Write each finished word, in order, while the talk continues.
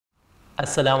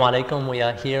Assalamu alaikum. We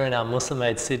are here in our Muslim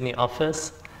Aid Sydney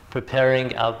office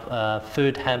preparing our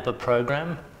food hamper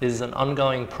program. This is an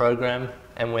ongoing program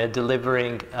and we're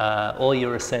delivering all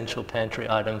your essential pantry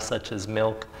items such as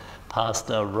milk,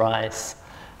 pasta, rice,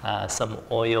 some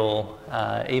oil,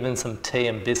 even some tea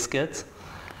and biscuits.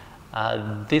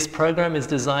 This program is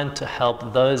designed to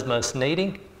help those most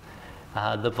needing,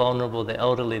 the vulnerable, the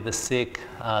elderly, the sick,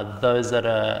 those that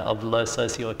are of low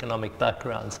socioeconomic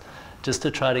backgrounds, just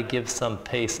to try to give some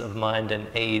peace of mind and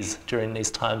ease during these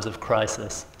times of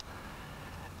crisis.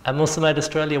 At Muslim Aid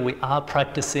Australia, we are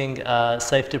practicing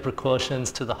safety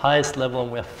precautions to the highest level,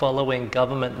 and we're following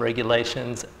government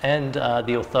regulations and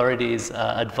the authorities'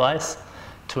 advice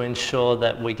to ensure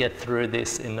that we get through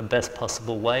this in the best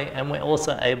possible way, and we're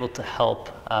also able to help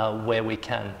where we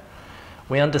can.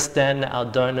 We understand that our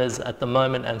donors at the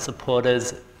moment and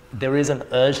supporters, there is an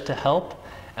urge to help,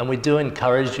 and we do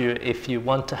encourage you, if you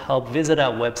want to help, visit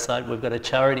our website. We've got a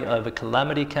Charity Over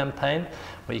Calamity campaign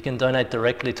where you can donate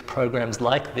directly to programs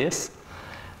like this,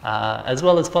 as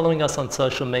well as following us on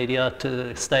social media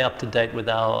to stay up to date with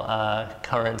our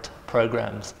current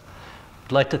programs.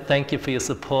 I'd like to thank you for your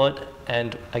support,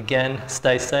 and again,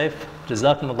 stay safe.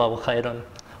 Jazakumullahu khairan.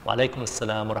 Wa alaikum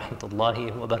assalam wa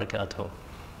rahmatullahi wa barakatuh.